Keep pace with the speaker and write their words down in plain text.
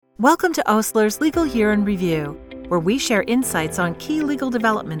Welcome to Osler's Legal Year in Review, where we share insights on key legal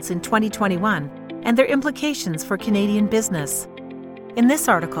developments in 2021 and their implications for Canadian business. In this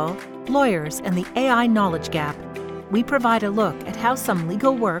article, Lawyers and the AI Knowledge Gap, we provide a look at how some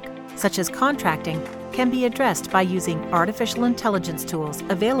legal work, such as contracting, can be addressed by using artificial intelligence tools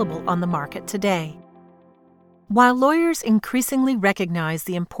available on the market today. While lawyers increasingly recognize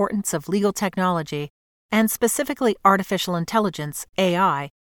the importance of legal technology, and specifically artificial intelligence,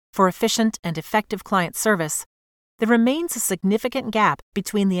 AI, for efficient and effective client service, there remains a significant gap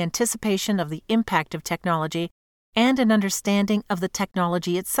between the anticipation of the impact of technology and an understanding of the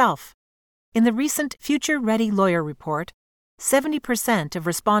technology itself. In the recent Future Ready Lawyer Report, 70% of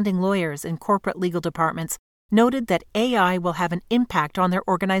responding lawyers in corporate legal departments noted that AI will have an impact on their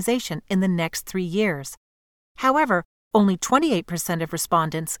organization in the next 3 years. However, only 28% of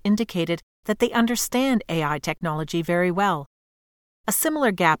respondents indicated that they understand AI technology very well. A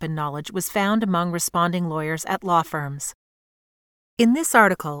similar gap in knowledge was found among responding lawyers at law firms. In this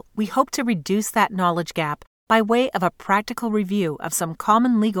article, we hope to reduce that knowledge gap by way of a practical review of some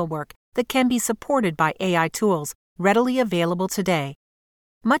common legal work that can be supported by AI tools readily available today,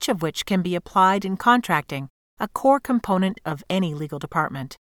 much of which can be applied in contracting, a core component of any legal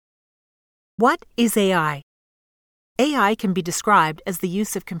department. What is AI? AI can be described as the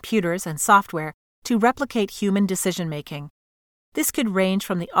use of computers and software to replicate human decision-making. This could range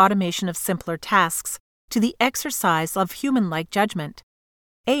from the automation of simpler tasks to the exercise of human-like judgment.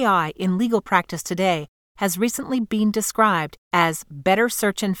 AI in legal practice today has recently been described as better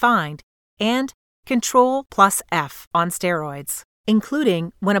search and find and Control plus F on steroids,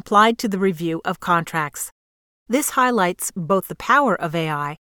 including when applied to the review of contracts. This highlights both the power of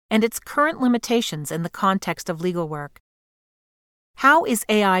AI and its current limitations in the context of legal work. How is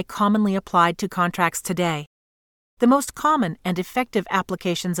AI commonly applied to contracts today? The most common and effective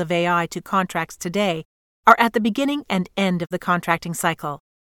applications of AI to contracts today are at the beginning and end of the contracting cycle.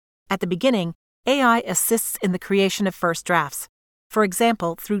 At the beginning, AI assists in the creation of first drafts, for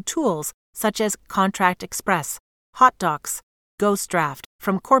example through tools such as Contract Express, HotDocs, GhostDraft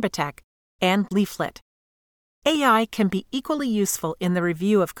from Corbitech, and Leaflet. AI can be equally useful in the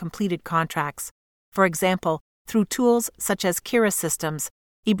review of completed contracts, for example through tools such as Kira Systems,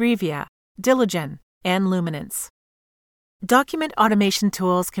 Ebrevia, Diligent, and Luminance. Document automation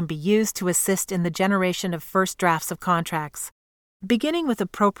tools can be used to assist in the generation of first drafts of contracts. Beginning with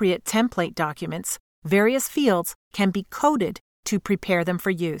appropriate template documents, various fields can be coded to prepare them for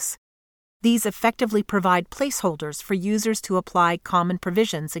use. These effectively provide placeholders for users to apply common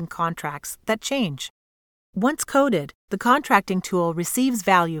provisions in contracts that change. Once coded, the contracting tool receives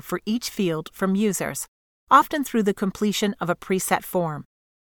value for each field from users, often through the completion of a preset form.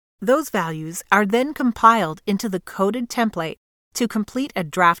 Those values are then compiled into the coded template to complete a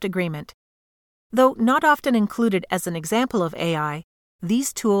draft agreement. Though not often included as an example of AI,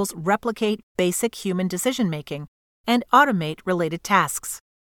 these tools replicate basic human decision-making and automate related tasks.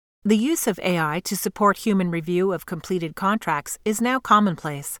 The use of AI to support human review of completed contracts is now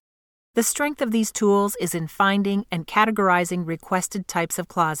commonplace. The strength of these tools is in finding and categorizing requested types of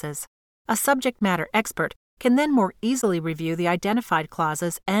clauses. A subject matter expert can then more easily review the identified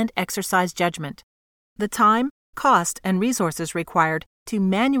clauses and exercise judgment. The time, cost, and resources required to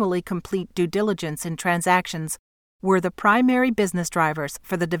manually complete due diligence in transactions were the primary business drivers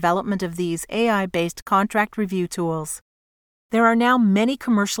for the development of these AI-based contract review tools. There are now many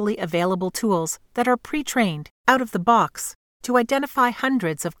commercially available tools that are pre-trained, out of the box, to identify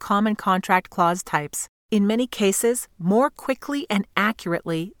hundreds of common contract clause types, in many cases more quickly and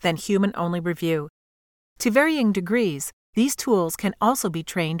accurately than human-only review. To varying degrees, these tools can also be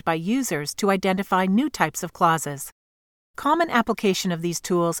trained by users to identify new types of clauses. Common application of these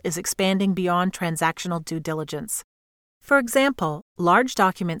tools is expanding beyond transactional due diligence. For example, large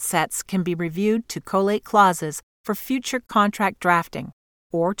document sets can be reviewed to collate clauses for future contract drafting,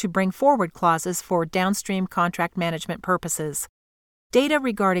 or to bring forward clauses for downstream contract management purposes. Data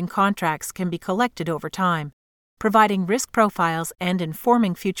regarding contracts can be collected over time, providing risk profiles and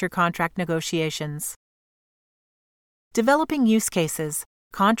informing future contract negotiations. Developing use cases,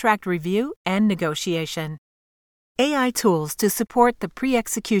 contract review, and negotiation. AI tools to support the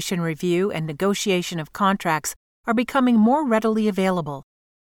pre-execution review and negotiation of contracts are becoming more readily available.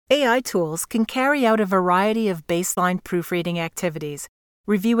 AI tools can carry out a variety of baseline proofreading activities,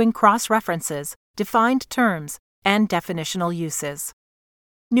 reviewing cross-references, defined terms, and definitional uses.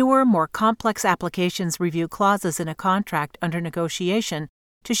 Newer, more complex applications review clauses in a contract under negotiation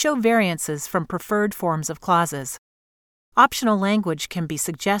to show variances from preferred forms of clauses. Optional language can be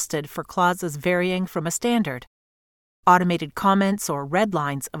suggested for clauses varying from a standard. Automated comments or red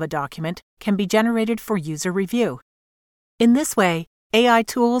lines of a document can be generated for user review. In this way, AI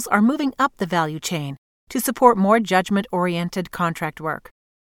tools are moving up the value chain to support more judgment-oriented contract work.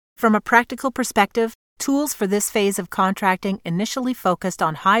 From a practical perspective, tools for this phase of contracting initially focused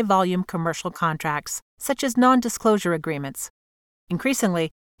on high-volume commercial contracts, such as non-disclosure agreements. Increasingly,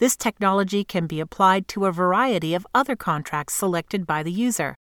 this technology can be applied to a variety of other contracts selected by the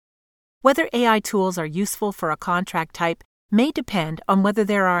user. Whether AI tools are useful for a contract type may depend on whether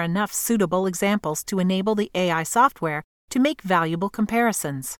there are enough suitable examples to enable the AI software to make valuable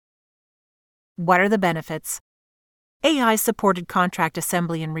comparisons. What are the benefits? AI-supported contract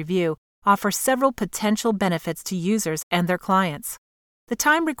assembly and review offers several potential benefits to users and their clients. The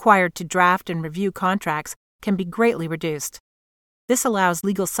time required to draft and review contracts can be greatly reduced. This allows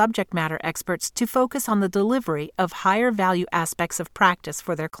legal subject matter experts to focus on the delivery of higher-value aspects of practice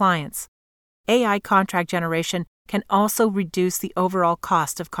for their clients. AI contract generation can also reduce the overall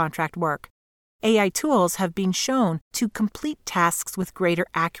cost of contract work. AI tools have been shown to complete tasks with greater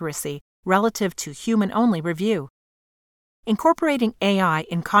accuracy relative to human-only review. Incorporating AI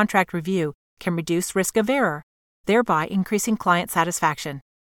in contract review can reduce risk of error, thereby increasing client satisfaction.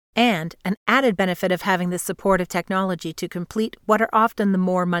 And an added benefit of having this supportive technology to complete what are often the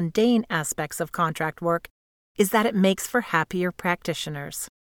more mundane aspects of contract work is that it makes for happier practitioners.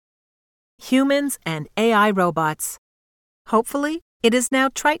 Humans and AI robots. Hopefully, it is now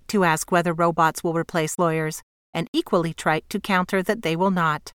trite to ask whether robots will replace lawyers, and equally trite to counter that they will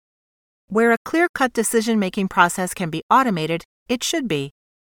not. Where a clear-cut decision-making process can be automated, it should be.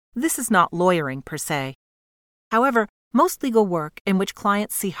 This is not lawyering per se. However, most legal work in which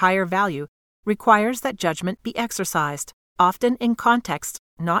clients see higher value requires that judgment be exercised, often in contexts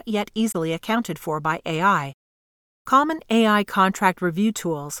not yet easily accounted for by AI. Common AI contract review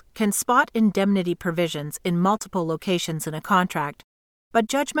tools can spot indemnity provisions in multiple locations in a contract, but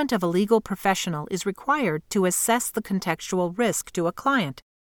judgment of a legal professional is required to assess the contextual risk to a client.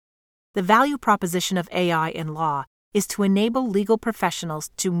 The value proposition of AI in law is to enable legal professionals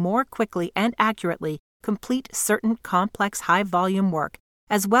to more quickly and accurately complete certain complex high-volume work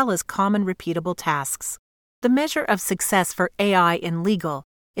as well as common repeatable tasks. The measure of success for AI in legal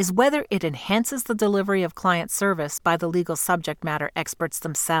is whether it enhances the delivery of client service by the legal subject matter experts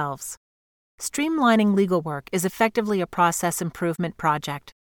themselves. Streamlining legal work is effectively a process improvement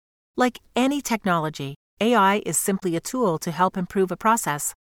project. Like any technology, AI is simply a tool to help improve a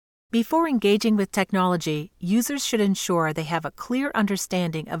process. Before engaging with technology, users should ensure they have a clear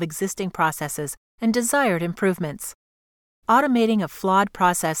understanding of existing processes and desired improvements. Automating a flawed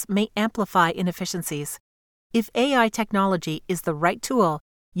process may amplify inefficiencies. If AI technology is the right tool,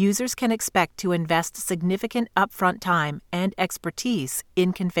 users can expect to invest significant upfront time and expertise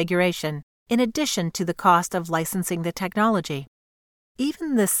in configuration, in addition to the cost of licensing the technology.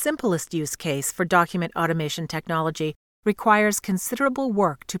 Even the simplest use case for document automation technology requires considerable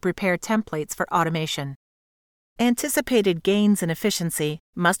work to prepare templates for automation. Anticipated gains in efficiency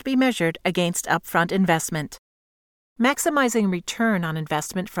must be measured against upfront investment. Maximizing return on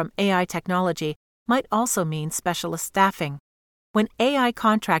investment from AI technology might also mean specialist staffing. When AI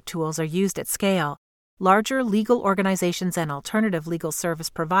contract tools are used at scale, larger legal organizations and alternative legal service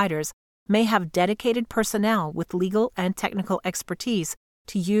providers may have dedicated personnel with legal and technical expertise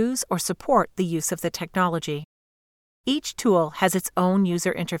to use or support the use of the technology. Each tool has its own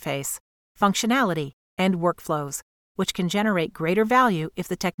user interface, functionality, and workflows, which can generate greater value if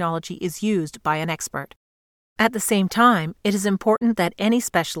the technology is used by an expert. At the same time, it is important that any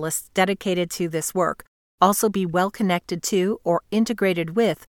specialists dedicated to this work also be well connected to or integrated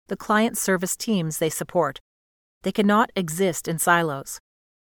with the client service teams they support. They cannot exist in silos.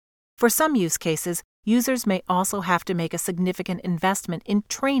 For some use cases, users may also have to make a significant investment in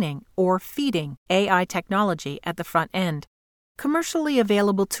training or feeding AI technology at the front end. Commercially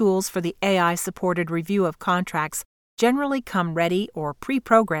available tools for the AI-supported review of contracts generally come ready or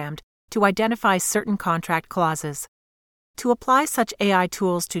pre-programmed to identify certain contract clauses. To apply such AI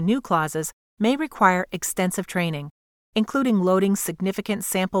tools to new clauses may require extensive training, including loading significant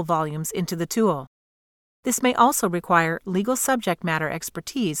sample volumes into the tool. This may also require legal subject matter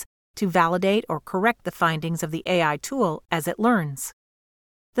expertise to validate or correct the findings of the AI tool as it learns.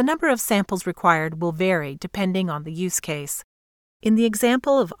 The number of samples required will vary depending on the use case. In the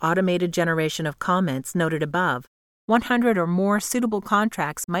example of automated generation of comments noted above, 100 or more suitable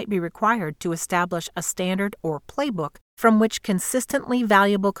contracts might be required to establish a standard or playbook from which consistently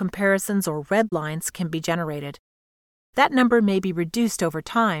valuable comparisons or red lines can be generated. That number may be reduced over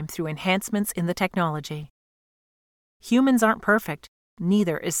time through enhancements in the technology. Humans aren't perfect,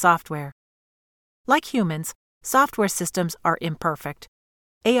 neither is software. Like humans, software systems are imperfect.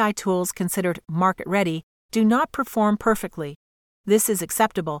 AI tools considered market-ready do not perform perfectly. This is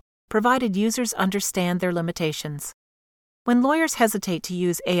acceptable, provided users understand their limitations. When lawyers hesitate to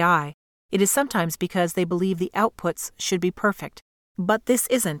use AI, it is sometimes because they believe the outputs should be perfect. But this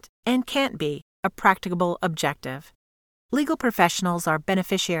isn't, and can't be, a practicable objective. Legal professionals are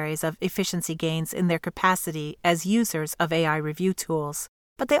beneficiaries of efficiency gains in their capacity as users of AI review tools,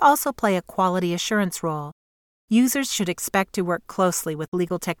 but they also play a quality assurance role. Users should expect to work closely with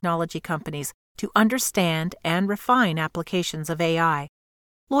legal technology companies to understand and refine applications of AI.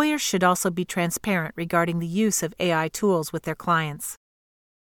 Lawyers should also be transparent regarding the use of AI tools with their clients.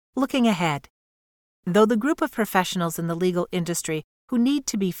 Looking ahead. Though the group of professionals in the legal industry who need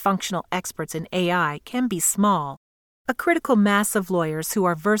to be functional experts in AI can be small, a critical mass of lawyers who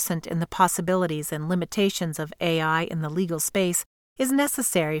are versant in the possibilities and limitations of AI in the legal space is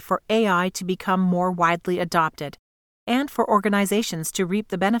necessary for AI to become more widely adopted and for organizations to reap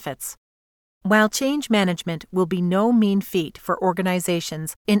the benefits. While change management will be no mean feat for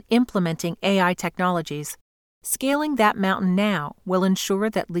organizations in implementing AI technologies, scaling that mountain now will ensure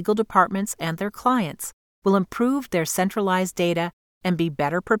that legal departments and their clients will improve their centralized data and be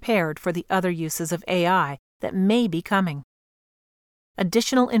better prepared for the other uses of AI that may be coming.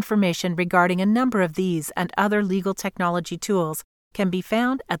 Additional information regarding a number of these and other legal technology tools can be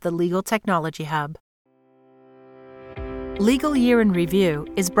found at the Legal Technology Hub. Legal Year in Review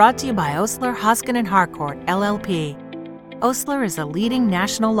is brought to you by Osler, Hoskin & Harcourt, LLP. Osler is a leading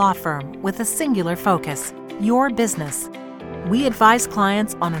national law firm with a singular focus, your business. We advise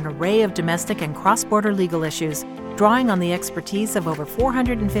clients on an array of domestic and cross-border legal issues, drawing on the expertise of over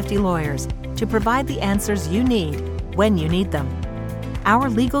 450 lawyers to provide the answers you need when you need them. Our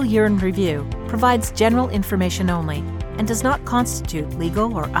Legal Year in Review provides general information only and does not constitute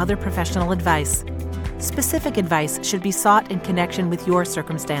legal or other professional advice. Specific advice should be sought in connection with your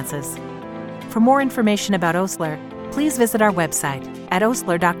circumstances. For more information about Osler, please visit our website at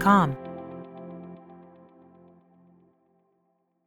osler.com.